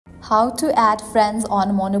How to add friends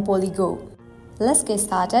on Monopoly Go. Let's get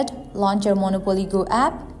started. Launch your Monopoly Go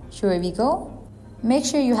app. Here we go. Make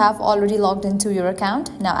sure you have already logged into your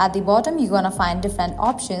account. Now at the bottom, you're gonna find different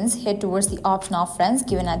options. Head towards the option of friends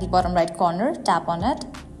given at the bottom right corner. Tap on it.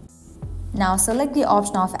 Now select the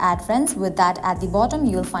option of add friends. With that, at the bottom,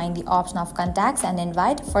 you'll find the option of contacts and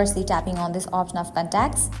invite. Firstly, tapping on this option of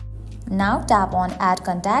contacts. Now tap on add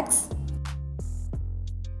contacts.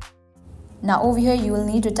 Now over here you will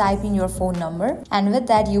need to type in your phone number, and with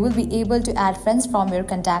that you will be able to add friends from your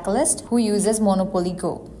contact list who uses Monopoly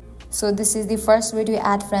Go. So this is the first way to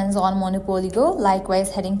add friends on Monopoly Go. Likewise,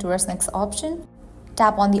 heading towards next option,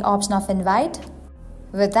 tap on the option of invite.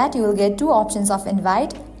 With that you will get two options of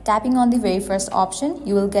invite. Tapping on the very first option,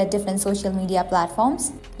 you will get different social media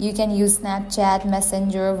platforms. You can use Snapchat,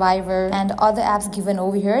 Messenger, Viber and other apps given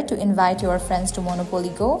over here to invite your friends to Monopoly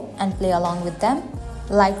Go and play along with them.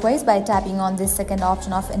 Likewise, by tapping on this second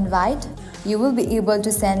option of invite, you will be able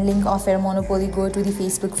to send link of your Monopoly Go to the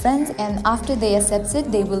Facebook friends, and after they accept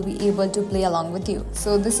it, they will be able to play along with you.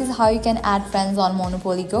 So this is how you can add friends on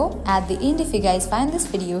Monopoly Go. At the end, if you guys find this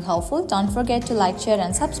video helpful, don't forget to like, share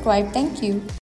and subscribe. Thank you.